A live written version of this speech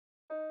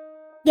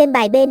Game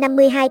bài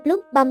B52 Club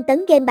bom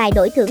tấn game bài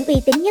đổi thưởng uy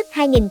tín nhất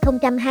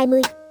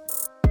 2020.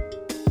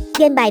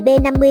 Game bài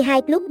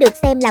B52 Club được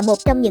xem là một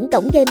trong những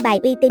cổng game bài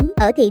uy tín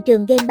ở thị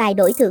trường game bài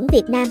đổi thưởng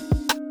Việt Nam.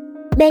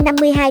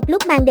 B52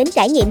 Club mang đến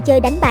trải nghiệm chơi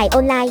đánh bài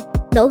online,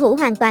 nổ hũ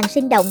hoàn toàn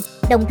sinh động,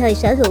 đồng thời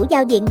sở hữu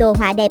giao diện đồ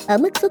họa đẹp ở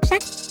mức xuất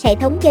sắc, hệ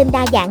thống game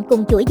đa dạng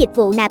cùng chuỗi dịch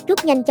vụ nạp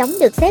rút nhanh chóng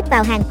được xếp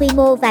vào hàng quy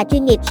mô và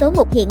chuyên nghiệp số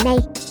 1 hiện nay.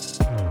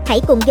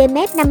 Hãy cùng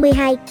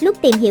GameMap52 Club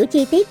tìm hiểu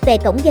chi tiết về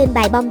cổng game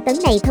bài bom tấn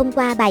này thông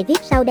qua bài viết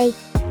sau đây.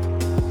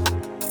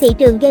 Thị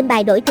trường game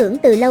bài đổi thưởng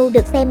từ lâu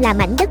được xem là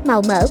mảnh đất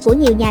màu mỡ của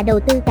nhiều nhà đầu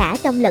tư cả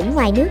trong lẫn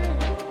ngoài nước.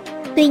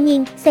 Tuy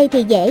nhiên, xây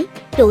thì dễ,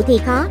 trụ thì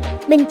khó,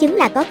 minh chứng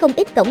là có không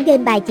ít cổng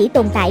game bài chỉ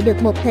tồn tại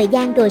được một thời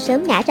gian rồi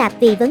sớm ngã rạp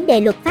vì vấn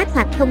đề luật pháp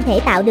hoặc không thể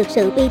tạo được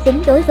sự uy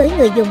tín đối với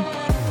người dùng.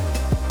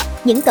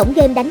 Những cổng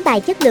game đánh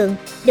bài chất lượng,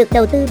 được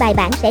đầu tư bài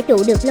bản sẽ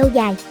trụ được lâu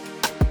dài.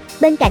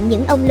 Bên cạnh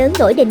những ông lớn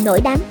nổi đình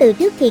nổi đám từ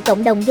trước thì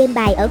cộng đồng game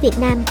bài ở Việt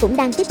Nam cũng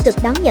đang tích cực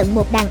đón nhận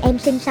một đàn em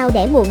sinh sau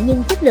đẻ muộn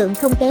nhưng chất lượng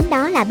không kém,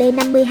 đó là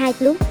B52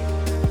 Club.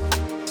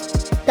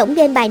 Cổng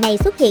game bài này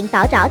xuất hiện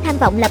tỏ rõ tham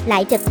vọng lập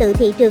lại trật tự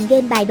thị trường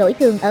game bài đổi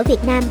thưởng ở Việt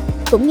Nam,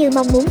 cũng như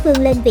mong muốn vươn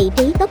lên vị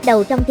trí top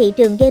đầu trong thị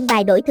trường game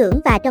bài đổi thưởng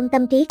và trong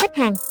tâm trí khách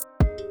hàng.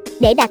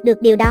 Để đạt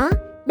được điều đó,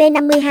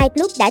 B52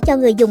 Club đã cho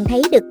người dùng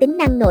thấy được tính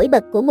năng nổi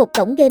bật của một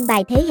cổng game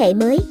bài thế hệ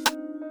mới.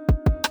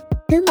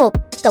 Thứ 1,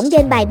 cổng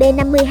game bài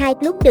B52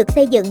 Club được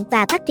xây dựng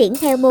và phát triển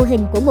theo mô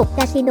hình của một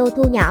casino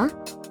thu nhỏ.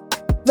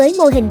 Với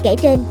mô hình kể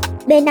trên,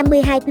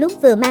 B52 Club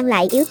vừa mang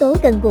lại yếu tố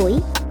gần gũi,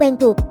 quen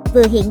thuộc,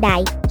 vừa hiện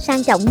đại,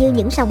 sang trọng như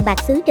những sòng bạc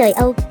xứ trời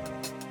Âu.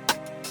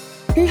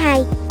 Thứ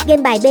 2,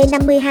 game bài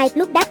B52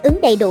 Club đáp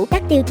ứng đầy đủ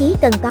các tiêu chí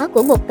cần có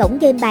của một cổng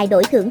game bài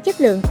đổi thưởng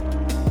chất lượng.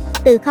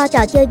 Từ kho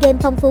trò chơi game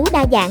phong phú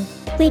đa dạng,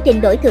 quy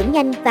trình đổi thưởng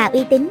nhanh và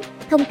uy tín,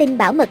 thông tin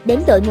bảo mật đến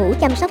đội ngũ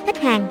chăm sóc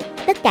khách hàng,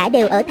 tất cả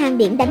đều ở thang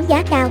điểm đánh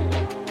giá cao.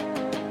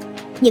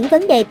 Những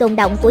vấn đề tồn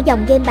đọng của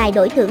dòng game bài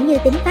đổi thưởng như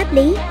tính pháp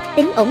lý,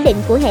 tính ổn định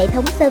của hệ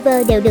thống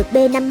server đều được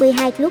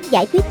B52 Club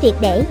giải quyết triệt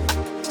để.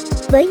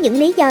 Với những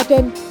lý do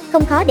trên,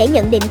 không khó để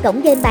nhận định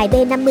cổng game bài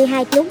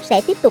B52 Club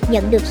sẽ tiếp tục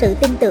nhận được sự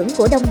tin tưởng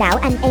của đông đảo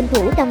anh em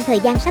thủ trong thời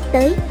gian sắp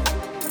tới.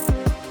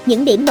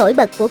 Những điểm nổi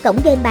bật của cổng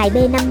game bài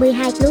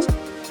B52 Club.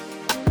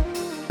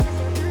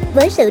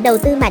 Với sự đầu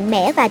tư mạnh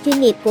mẽ và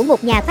chuyên nghiệp của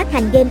một nhà phát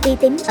hành game uy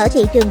tín ở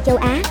thị trường châu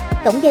Á,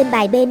 cổng game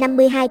bài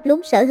B52 Club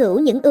sở hữu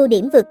những ưu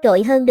điểm vượt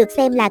trội hơn, được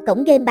xem là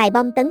cổng game bài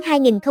bom tấn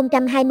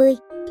 2020.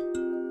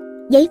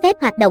 Giấy phép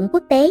hoạt động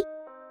quốc tế.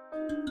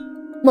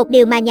 Một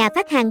điều mà nhà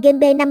phát hành game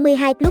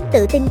B52 Club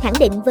tự tin khẳng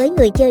định với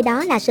người chơi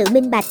đó là sự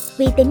minh bạch,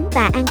 uy tín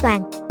và an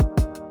toàn.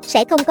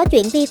 Sẽ không có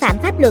chuyện vi phạm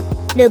pháp luật,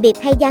 lừa bịp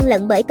hay gian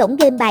lận, bởi cổng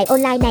game bài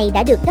online này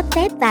đã được cấp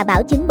phép và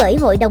bảo chứng bởi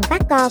Hội đồng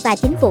PASCO và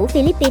chính phủ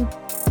Philippines.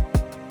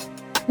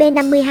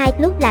 B52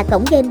 Club là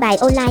cổng game bài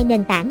online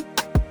nền tảng.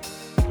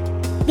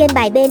 Game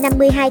bài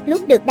B52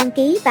 Club được đăng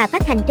ký và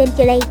phát hành trên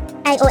Play,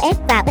 iOS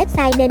và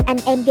website nên anh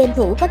em game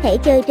thủ có thể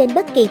chơi trên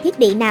bất kỳ thiết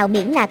bị nào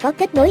miễn là có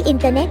kết nối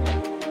Internet.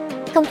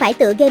 Không phải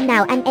tựa game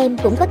nào anh em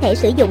cũng có thể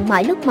sử dụng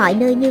mọi lúc mọi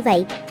nơi như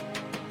vậy.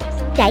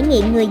 Trải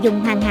nghiệm người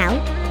dùng hoàn hảo.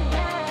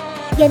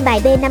 Game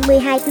bài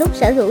B52 Club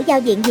sở hữu giao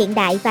diện hiện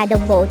đại và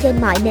đồng bộ trên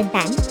mọi nền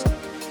tảng.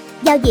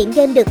 Giao diện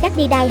game được các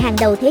design hàng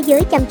đầu thế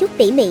giới chăm chút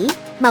tỉ mỉ,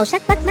 màu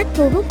sắc bắt mắt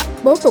thu hút,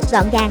 bố cục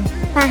gọn gàng,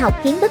 khoa học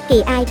khiến bất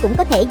kỳ ai cũng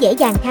có thể dễ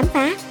dàng khám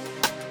phá.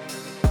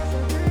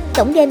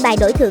 Cổng game bài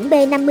đổi thưởng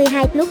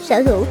B52 Club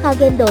sở hữu kho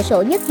game đồ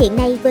sộ nhất hiện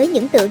nay với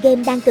những tựa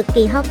game đang cực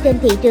kỳ hot trên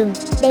thị trường,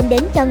 đem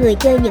đến cho người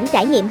chơi những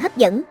trải nghiệm hấp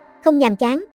dẫn, không nhàm chán.